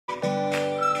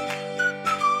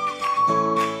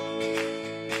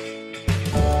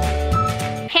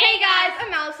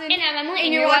Emily,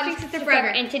 and you're watching Sister Forever.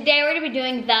 And today we're gonna be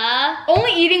doing the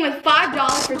only eating with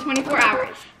 $5 for 24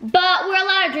 hours. But we're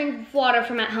allowed to drink water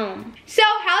from at home. So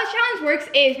how this challenge works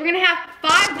is we're gonna have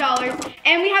 $5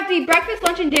 and we have to eat breakfast,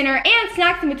 lunch, and dinner and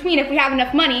snacks in between if we have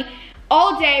enough money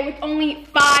all day with only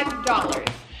 $5.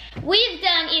 We've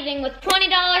done eating with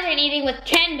 $20 and eating with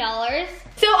 $10.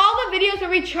 So all the videos where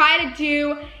we try to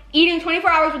do eating 24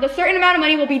 hours with a certain amount of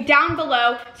money will be down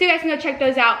below, so you guys can go check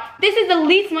those out. This is the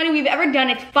least money we've ever done.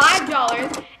 It's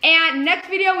 $5. And next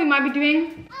video we might be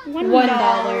doing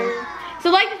 $1. So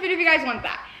like this video if you guys want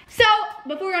that. So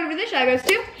before we go on over this, shout goes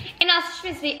to and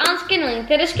also the on-screen link in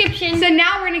the description. So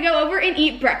now we're gonna go over and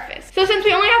eat breakfast. So since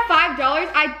we only have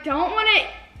 $5, I don't wanna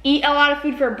eat a lot of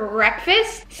food for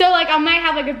breakfast. So like I might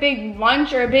have like a big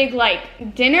lunch or a big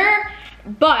like dinner.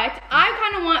 But I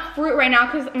kind of want fruit right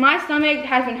now because my stomach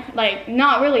has been like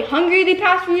not really hungry the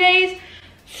past few days.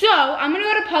 So I'm gonna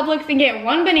go to Publix and get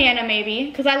one banana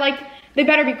maybe because they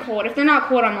better be cold. If they're not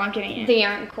cold, I'm not getting it. They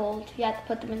aren't cold. You have to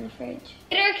put them in the fridge.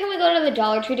 Later, can we go to the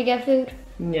Dollar Tree to get food?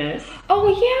 Yes. Oh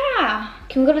yeah.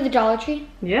 Can we go to the Dollar Tree?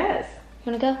 Yes.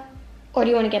 You wanna go? Or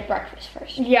do you wanna get breakfast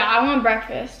first? Yeah, I want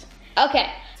breakfast. Okay.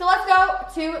 So let's go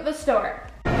to the store.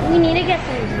 We need to get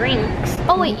some drinks.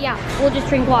 Oh wait, yeah, we'll just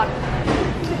drink water.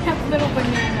 Just have little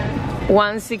bananas.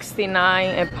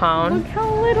 $1.69 a pound. Look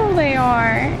how little they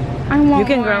are. I want You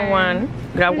can grab one.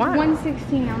 Grab one.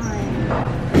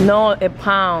 $1.69. No, a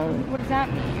pound. What does that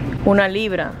mean? Una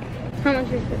libra. How much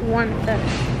is it?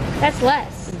 That's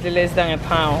less. It's less than a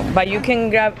pound. But you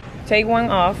can take one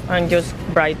off and just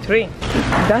buy 3.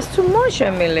 That's too much,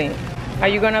 Emily. Are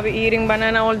you gonna be eating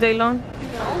banana all day long?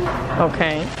 No.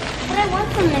 Okay. But I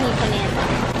want some mini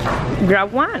bananas.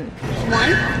 Grab one. Just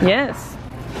one? Yes.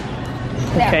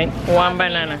 Okay, one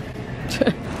banana.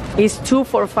 It's 2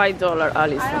 for $5,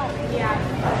 Alice.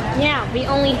 Yeah, we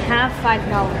only have $5.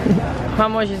 How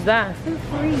much is that? For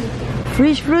free.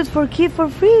 Fresh fruit for kids for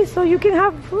free, so you can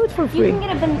have fruit for free. You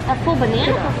can get a full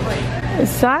banana for free.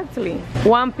 Exactly.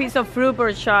 1 piece of fruit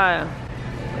per child.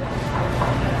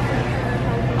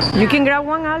 You can grab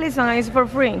one, Alice, and it's for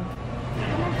free.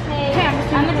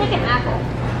 I'm gonna take an apple.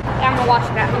 I'm gonna wash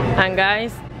it at home. And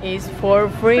guys, it's for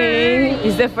free.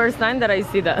 It's the first time that I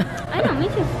see that. I know, me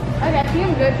too. Okay, I think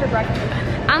I'm good for breakfast.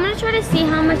 I'm gonna try to see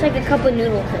how much like a cup of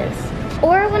noodles is.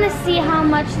 Or I wanna see how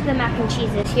much the mac and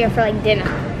cheese is here for like dinner.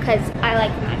 Because I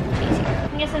like the mac and cheese here. I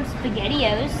can get some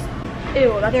SpaghettiOs.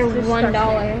 Ew, that's They're disgusting.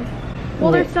 $1.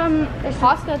 Well, there's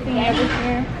pasta thing over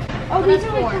here. Oh, these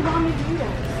are like the ramen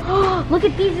noodles. Look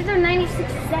at these are 96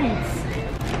 cents.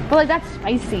 But like that's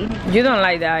spicy. You don't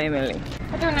like that, Emily.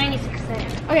 But they're 96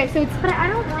 cents. Okay, so it's But I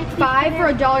don't like these. $5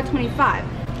 for $1.25.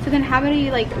 So then how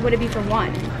many like would it be for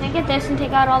one? Can I get this and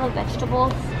take out all the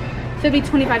vegetables? So it'd be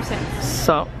 25 cents.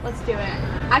 So, Let's do it.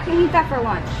 I can eat that for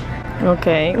lunch.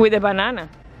 okay, with a banana.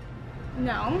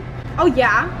 No. Oh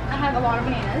yeah, I have a lot of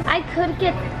bananas. I could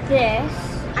get this.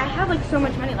 I have like so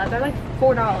much money left. They're like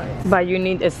 $4. But you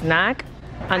need a snack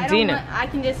and dinner. I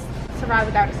can just survive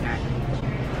without a snack.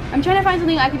 I'm trying to find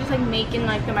something I can just like make in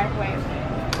like the microwave.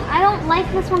 I don't like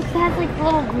this one because it has like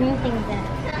little green things in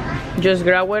it. Just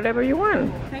grab whatever you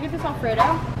want. Can I get this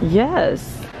Alfredo?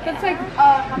 Yes. That's like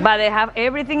But they have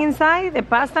everything inside? The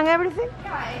pasta and everything?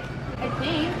 I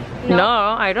think. No,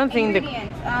 I don't think the...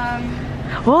 Ingredients.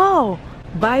 Oh!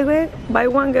 Buy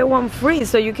one, get one free,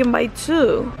 so you can buy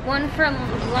 2. One for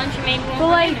lunch and maybe one But for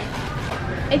like,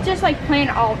 dinner. it's just like plain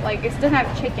all like it doesn't have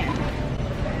chicken.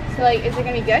 So like, is it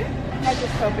gonna be good? I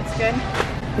just hope it's good.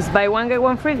 It's buy one, get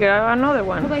one free, grab another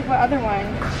one. But like, what other one?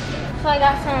 So I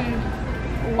got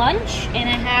some lunch and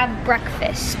I have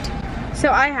breakfast.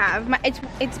 So I have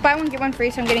it's buy one get one free,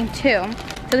 so I'm getting 2.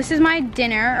 So this is my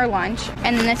dinner or lunch,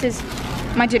 and then this is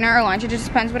my dinner or lunch. It just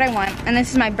depends what I want. And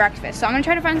this is my breakfast. So I'm gonna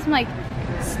try to find some like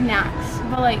snacks,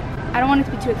 but like I don't want it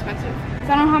to be too expensive. Cause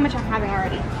I don't know how much I'm having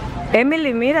already.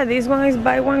 Emily, mira, this one is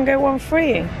buy one, get one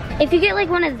free. If you get like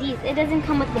one of these, it doesn't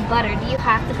come with the butter. Do you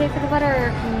have to pay for the butter or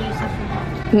can you use it from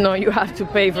home? No, you have to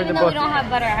pay for Even the though we butter. don't have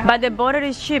butter. But the butter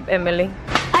is cheap, Emily.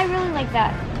 I really like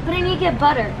that. But I need to get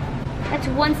butter. That's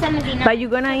 $1.79. But you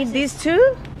gonna eat this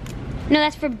too? No,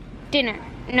 that's for dinner.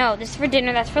 No, this is for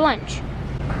dinner, that's for lunch.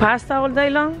 Pasta all day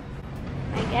long?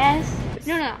 I guess.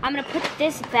 No, I'm gonna put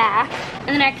this back and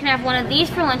then I can have one of these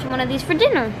for lunch and one of these for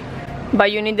dinner.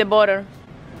 But you need the butter.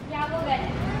 Yeah, we'll get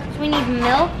it. So we need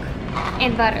milk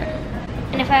and butter.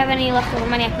 And if I have any leftover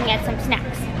money, I can get some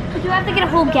snacks. But do I have to get a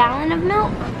whole gallon of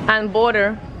milk? And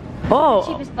butter. Oh,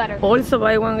 Cheapest butter. also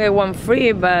buy one, get one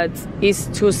free, but it's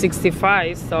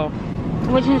 $2.65, so.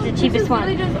 Which one's the cheapest one?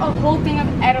 Really just a whole thing of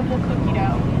edible cookie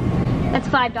dough. That's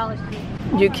 $5 to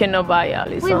me. You cannot buy,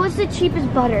 Alice. Wait, what's the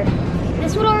cheapest butter?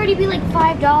 This would already be like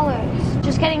 $5,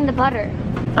 just getting the butter.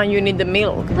 And you need the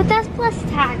milk. But that's plus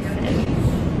taxes.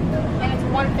 And it's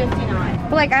 $1.59.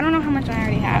 But like, I don't know how much I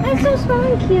already have. That's so small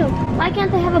and cute. Why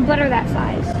can't they have a butter that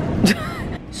size?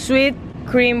 Sweet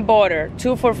cream butter,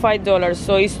 2 for $5,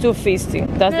 so it's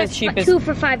 $2.50. That's the cheapest. 2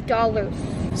 for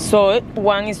 $5. So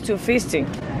one is $2.50.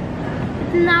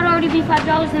 Then that'd already be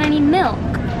 $5, and I need milk.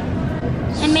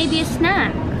 And maybe a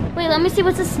snack. Wait, let me see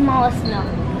what's the smallest milk.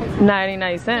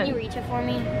 99 Can cents. you reach it for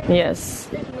me? Yes.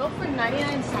 Milk for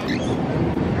 99 cents.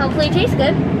 Hopefully it tastes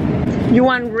good. You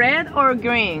want red or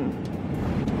green?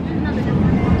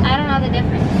 I don't know the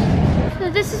difference. So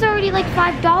this is already like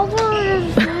 $5.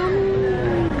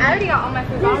 I already got all my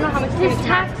food, but I don't know how much Does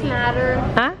tax matter?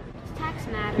 Huh? Does tax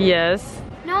matter? Yes.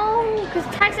 No, because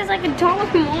tax is like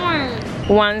 $1 more.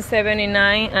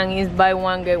 $1.79 and it's buy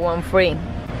one get one free.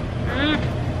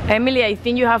 Emily, I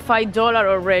think you have $5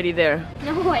 already there.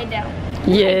 No, I don't.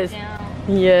 Yes. I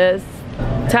don't. Yes.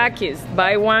 Takis,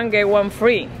 buy one get one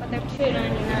free. But they're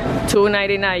 $2.99.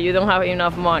 $2.99. You don't have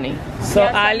enough money. So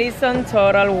Allison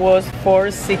total was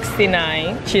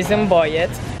 $4.69. She's in budget.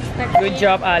 Good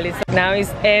job, Allison. Now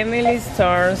it's Emily's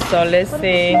turn. So let's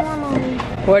see.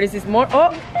 What is this more?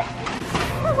 Oh,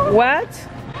 what?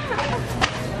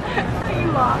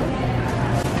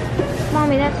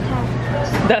 Mommy, that's tax.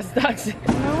 That's tax.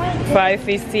 No, I didn't.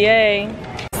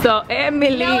 $5.58. So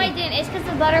Emily. No, I didn't. It's because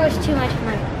the butter was too much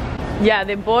money. Yeah,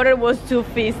 the butter was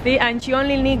 $2.50 and she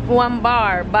only need one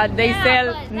bar, but they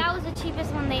sell. But that was the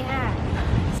cheapest one they had.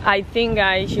 I think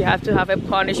guys, she have to have a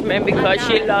punishment because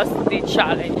she lost the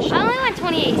challenge. I only went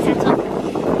 28 cents off.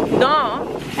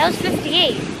 No. That was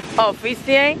 58. Oh,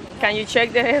 58? Can you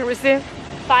check the receipt?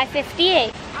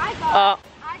 5.58. I got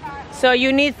it. So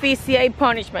you need 58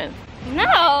 punishment.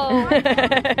 No.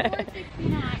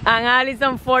 And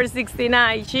Allison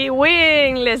 $4.69. She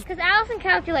winless. Because Allison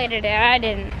calculated it. I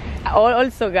didn't.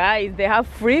 Also, guys, they have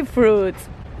free fruits.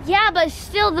 Yeah, but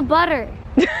still the butter.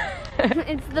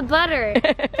 It's the butter.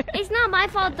 It's not my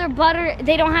fault their butter.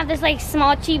 They don't have this like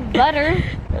small cheap butter.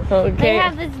 Okay. They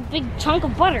have this big chunk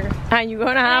of butter. And you're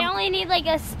gonna I have. only need like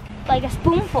a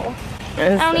spoonful.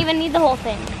 I don't even need the whole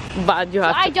thing. But you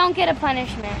have. I don't get a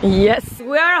punishment. Yes,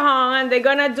 we are home and they're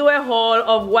gonna do a haul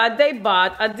of what they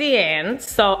bought at the end.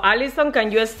 So, Allison,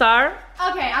 can you start?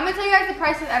 Okay, I'm gonna tell you guys the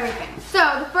price of everything. So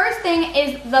the first thing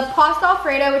is the pasta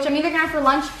alfredo, which I'm either gonna have for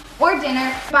lunch or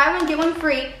dinner. Buy one, get one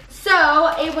free. So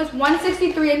it was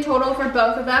 $163 in total for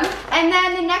both of them. And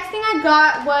then the next thing I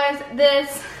got was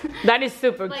this. That is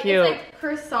super cute. It's like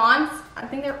croissants, I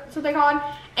think that's what they're called.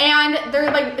 And they're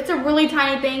like, it's a really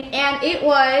tiny thing. And it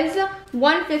was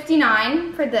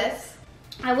 $1.59 for this.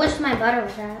 I wish my butter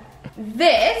was that.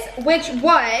 This, which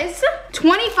was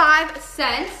 25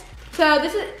 cents. So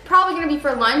this is probably gonna be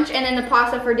for lunch and then the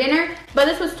pasta for dinner. But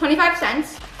this was 25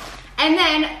 cents. And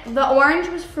then the orange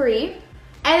was free.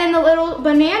 And then the little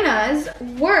bananas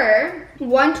were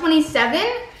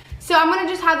 $1.27. So I'm gonna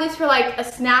just have this for like a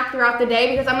snack throughout the day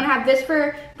because I'm gonna have this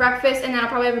for breakfast and then I'll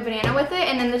probably have a banana with it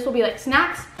and then this will be like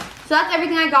snacks. So that's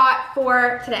everything I got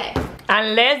for today.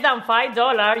 And less than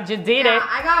 $5, you did it.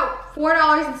 I got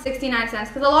 $4.69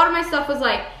 because a lot of my stuff was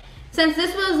like, since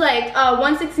this was like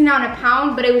 $1.69 a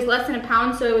pound, but it was less than a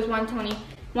pound, so it was $1.20,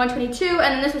 $1.22, and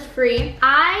then this was free.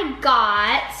 I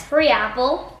got free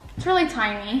apple. It's really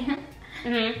tiny.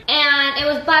 And it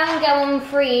was buy one get one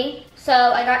free, so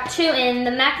I got 2 in. The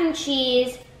mac and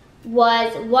cheese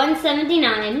was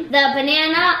 $1.79. The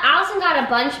banana, Allison got a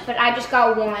bunch, but I just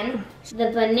got 1.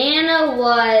 The banana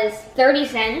was 30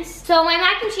 cents. So my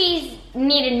mac and cheese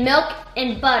needed milk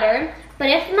and butter, but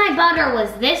if my butter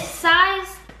was this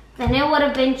size, then it would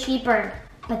have been cheaper,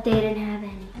 but they didn't have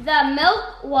any. The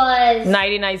milk was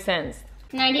 99 cents.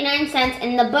 99 cents,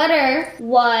 and the butter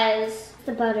was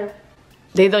the butter.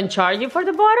 They don't charge you for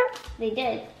the butter? They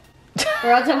did.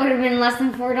 Or else it would have been less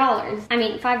than $4. I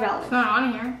mean, $5. It's not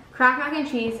on here. Kraft mac and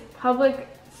cheese, Public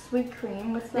sweet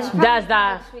cream. What's that? That's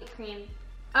that. Sweet cream.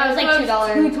 It was like $2.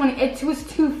 $2.20. It was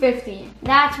 $2.50.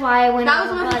 That's why I went That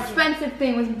was over the most budget. expensive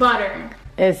thing was butter.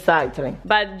 Exactly.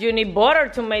 But you need butter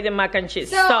to make the mac and cheese.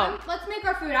 So let's make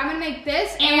our food. I'm gonna make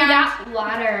this And without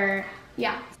water.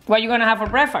 yeah. What you gonna have for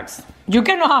breakfast? You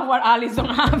cannot have what Allison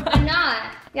have. I'm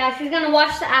not. Yeah, she's gonna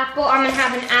wash the apple. I'm gonna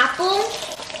have an apple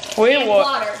and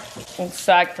water.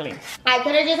 Exactly. I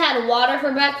could have just had water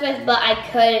for breakfast, but I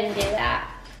couldn't do that.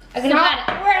 I could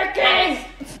have had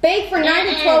it. Bake for 9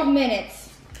 to 12 minutes.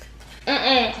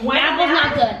 Apple's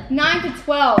not good. 9 to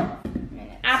 12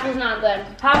 minutes. Apple's not good.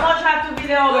 How much have to be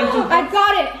the oven to I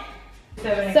got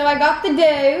it. So I got the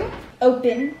dough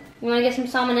open. You wanna get some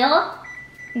salmonella?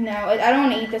 No, I don't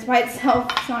want to eat this by itself.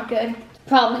 It's not good.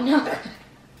 Probably not good.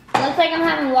 Looks like I'm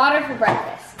having water for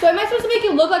breakfast. So am I supposed to make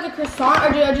it look like a croissant,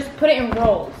 or do I just put it in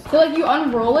rolls? So like you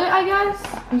unroll it, I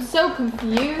guess? I'm so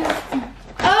confused.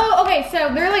 Oh, okay,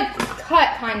 so they're like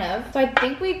cut kind of. So I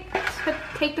think we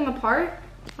take them apart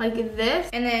like this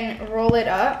and then roll it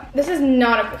up. This is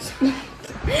not a croissant.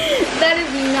 That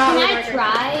is not Can I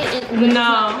try it?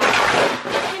 No.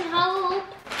 I can help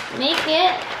make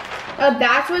it. Oh,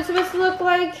 that's what it's supposed to look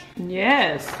like?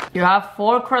 Yes. You have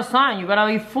 4 croissants. You're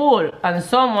gonna be full, and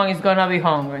someone is gonna be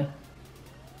hungry.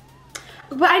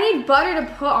 But I need butter to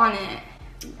put on it.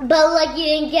 But like you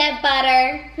didn't get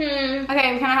butter.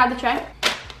 Okay, can I have the tray?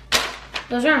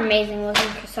 Those are amazing looking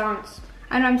croissants.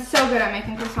 And I'm so good at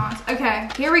making croissants. Okay,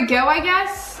 here we go, I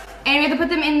guess. And we have to put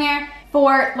them in there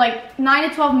for like 9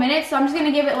 to 12 minutes. So I'm just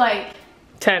gonna give it like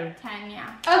 10. 10, yeah.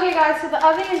 Okay guys, so the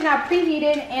oven is now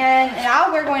preheated and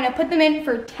now we're going to put them in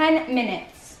for 10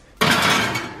 minutes.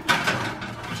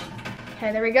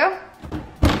 Okay, there we go.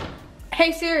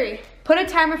 Hey Siri, put a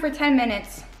timer for 10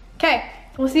 minutes. Okay,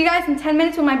 we'll see you guys in 10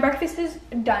 minutes when my breakfast is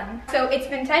done. So it's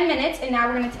been 10 minutes and now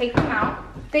we're gonna take them out.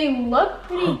 They look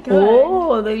pretty good.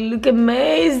 Oh, they look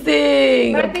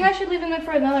amazing. But I think I should leave them in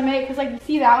for another minute because like you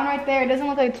see that one right there, it doesn't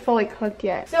look like it's fully cooked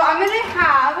yet. So I'm gonna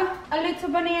have a little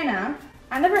banana.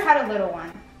 I never had a little one.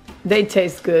 They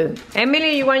taste good.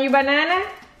 Emily, you want your banana?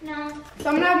 No. So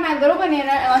I'm gonna have my little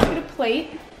banana and let's get a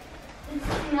plate. It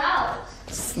smells.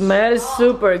 Smells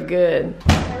super good.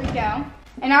 There we go.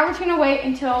 And now we're just gonna wait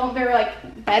until they're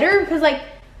like better because like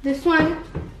this one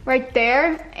right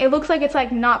there, it looks like it's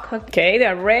like not cooked. Okay,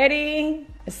 they're ready.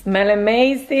 Smell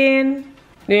amazing.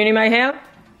 Do you need my help?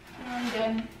 I'm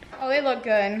good. Oh, they look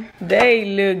good. They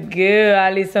look good,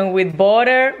 Allison, with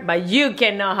butter, but you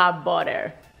cannot have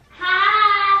butter.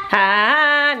 Hi.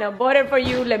 Ah, no butter for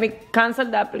you. Let me cancel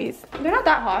that, please. They're not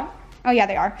that hot. Oh yeah,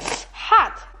 they are.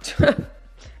 Hot.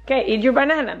 Okay, eat your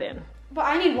banana then. But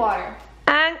I need water.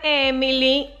 And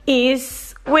Emily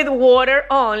is with water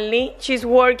only. She's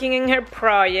working in her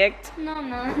project. No, I'm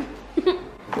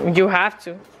not. You have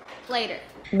to. Later.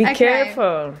 Be Okay.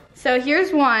 careful. So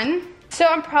here's one. So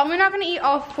I'm probably not gonna eat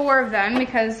all 4 of them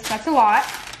because that's a lot.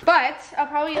 But I'll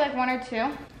probably eat like 1 or 2.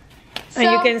 So,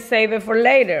 And you can save it for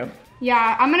later.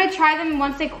 yeah, I'm gonna try them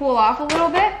once they cool off a little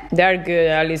bit. They're good,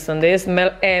 Allison. They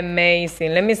smell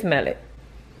amazing. Let me smell it.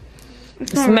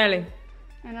 Smell it.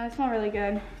 I know, they smell really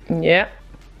good. Yeah.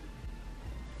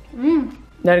 Mmm.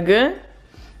 They're good?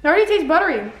 They already taste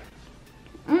buttery.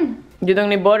 Mmm. You don't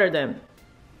need butter then.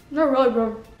 They're really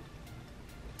good.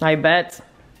 I bet.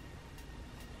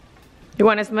 You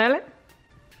want to smell it?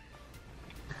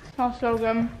 Smells so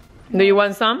good. Do you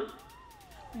want some?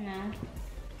 No.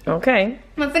 Okay. I'm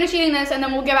gonna finish eating this and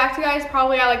then we'll get back to you guys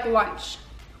probably at like lunch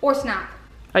or snack.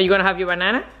 Are you gonna have your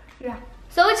banana? Yeah.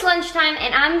 So it's lunchtime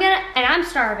and I'm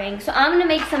starving, so I'm gonna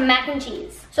make some mac and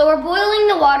cheese. So we're boiling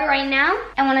the water right now,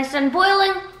 and when it's done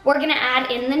boiling, we're gonna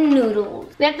add in the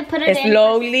noodles. We have to put it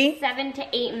Slowly. in for 7 to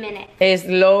 8 minutes.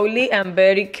 Slowly and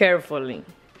very carefully.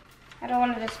 I don't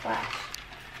want it to splash.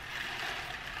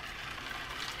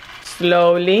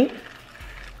 Slowly.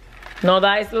 No,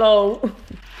 that is slow.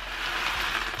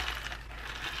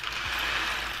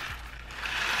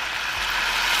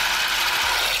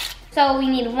 So we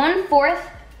need 1/4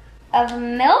 of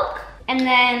milk and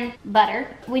then butter.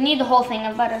 We need the whole thing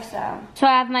of butter, so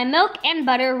I have my milk and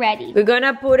butter ready. We're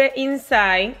gonna put it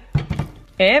inside.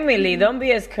 Emily, don't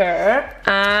be scared.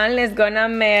 And let's gonna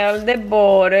melt the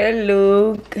butter.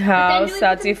 Look how do we put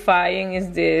satisfying is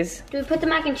this. Do we put the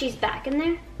mac and cheese back in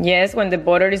there? Yes, when the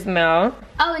butter is melt.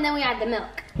 Oh, and then we add the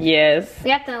milk. Yes. We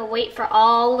have to wait for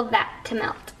all of that to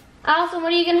melt. Allison,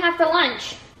 what are you gonna have for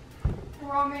lunch?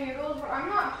 Ramen noodles, but I'm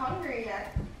not hungry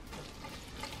yet.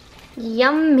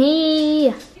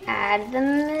 Yummy. Add the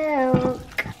milk.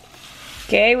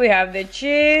 Okay, we have the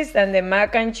cheese, and the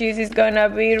mac and cheese is gonna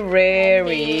be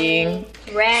ready.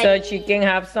 Ready. So she can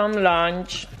have some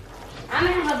lunch. I'm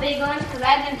gonna have a big lunch because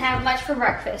I didn't have much for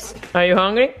breakfast. Are you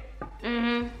hungry?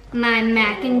 Mm-hmm. My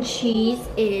mac and cheese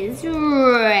is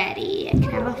ready. I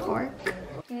can have a fork.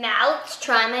 Now let's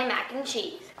try my mac and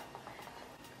cheese.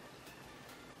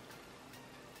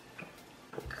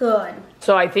 Good.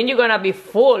 So I think you're gonna be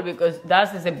full because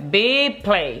that is a big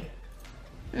plate.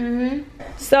 Mm-hmm.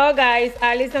 So guys,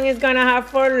 Allison is gonna have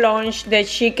for lunch the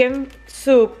chicken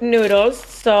soup noodles.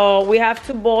 So we have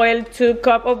to boil 2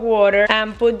 cups of water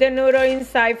and put the noodle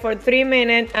inside for 3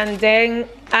 minutes and then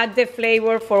add the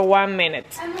flavor for 1 minute.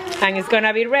 And it's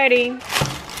gonna be ready.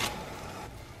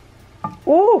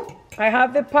 Ooh, I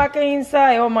have the packet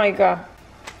inside, oh my God.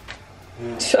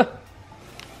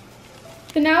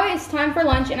 So now it's time for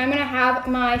lunch and I'm gonna have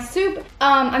my soup.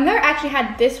 I've never actually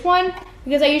had this one,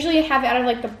 because I usually have it out of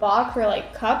like the box or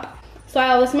like cup.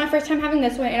 So this is my first time having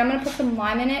this one, and I'm gonna put some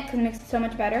lime in it because it makes it so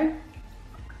much better.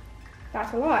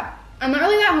 That's a lot. I'm not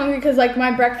really that hungry because like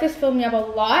my breakfast filled me up a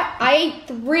lot. I ate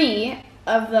 3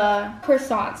 of the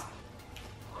croissants.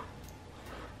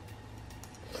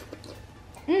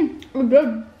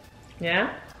 Good.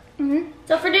 Yeah?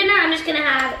 So for dinner, I'm just gonna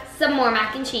have some more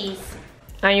mac and cheese.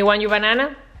 And you want your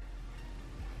banana?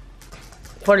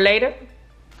 For later?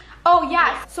 Oh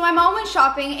yeah, so my mom went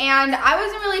shopping and I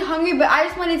wasn't really hungry, but I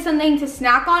just wanted something to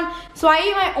snack on. So I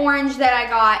ate my orange that I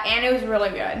got and it was really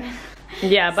good.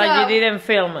 Yeah, but So- you didn't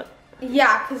film it.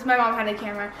 Yeah, because my mom had a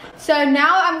camera. So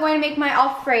now I'm going to make my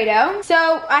Alfredo.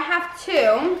 So I have 2.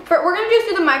 We're going to just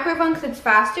do the microphone because it's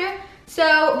faster.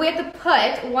 So we have to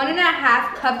put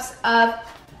 1.5 cups of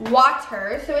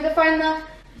water. So we have to find the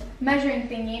measuring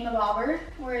thingy, the bobber.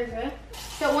 Where is it?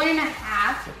 So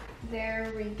 1.5.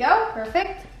 There we go.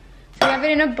 Perfect. So we have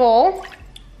it in a bowl.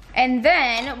 And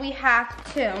then we have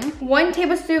 1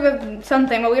 tablespoon of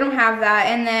something, but we don't have that.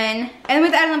 And then we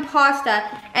have to add in the pasta.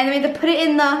 And then we have to put it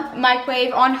in the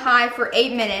microwave on high for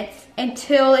 8 minutes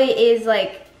until it is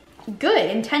like good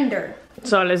and tender.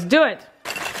 So let's do it.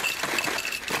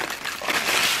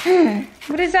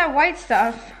 What is that white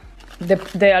stuff?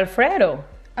 The Alfredo.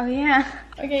 Oh yeah.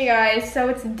 Okay guys, so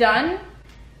it's done.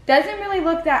 Doesn't really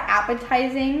look that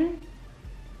appetizing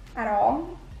at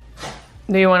all.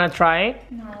 Do you want to try it?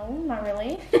 No, not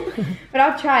really. But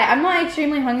I'll try it. I'm not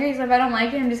extremely hungry, so if I don't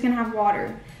like it, I'm just gonna have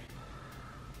water.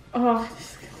 Oh,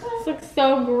 this looks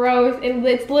so gross.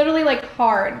 It's literally like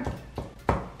hard.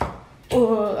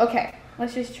 Oh, okay.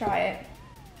 Let's just try it.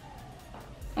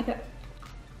 Okay.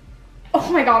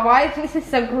 Oh my god, why is this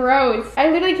so gross? I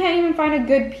literally can't even find a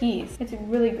good piece. It's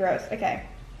really gross. Okay.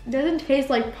 It doesn't taste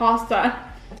like pasta.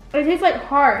 It tastes like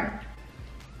hard.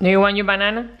 Do you want your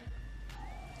banana?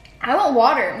 I want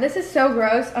water. This is so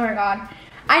gross. Oh my god.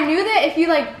 I knew that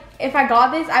if I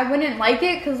got this, I wouldn't like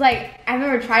it because like I've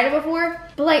never tried it before.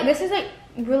 But like this is like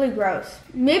really gross.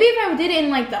 Maybe if I did it in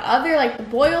like the other like the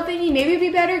boil thingy, maybe it'd be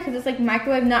better because it's like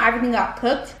microwave, not everything got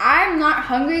cooked. I'm not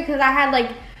hungry because I had like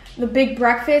the big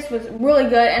breakfast was really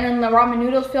good and then the ramen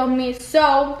noodles filled me.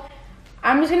 So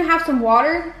I'm just gonna have some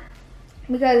water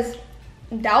because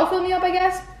that'll fill me up, I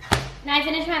guess. Now I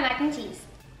finished my mac and cheese.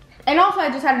 And also I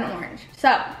just had an orange.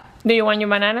 So. Do you want your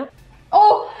banana?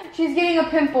 Oh, she's getting a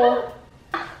pimple.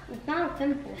 It's not a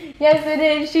pimple. Yes, it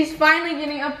is. She's finally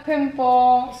getting a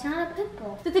pimple. It's not a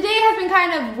pimple. So today has been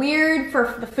kind of weird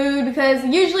for the food because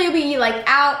usually we eat like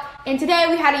out and today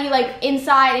we had to eat like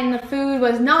inside and the food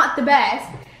was not the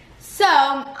best. So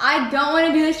I don't want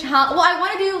to do this challenge. Well, I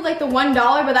want to do like the $1,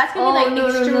 but that's going to be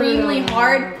like extremely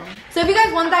hard. So if you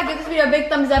guys want that, give this video a big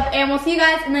thumbs up and we'll see you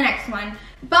guys in the next one.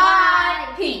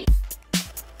 Bye. Peace.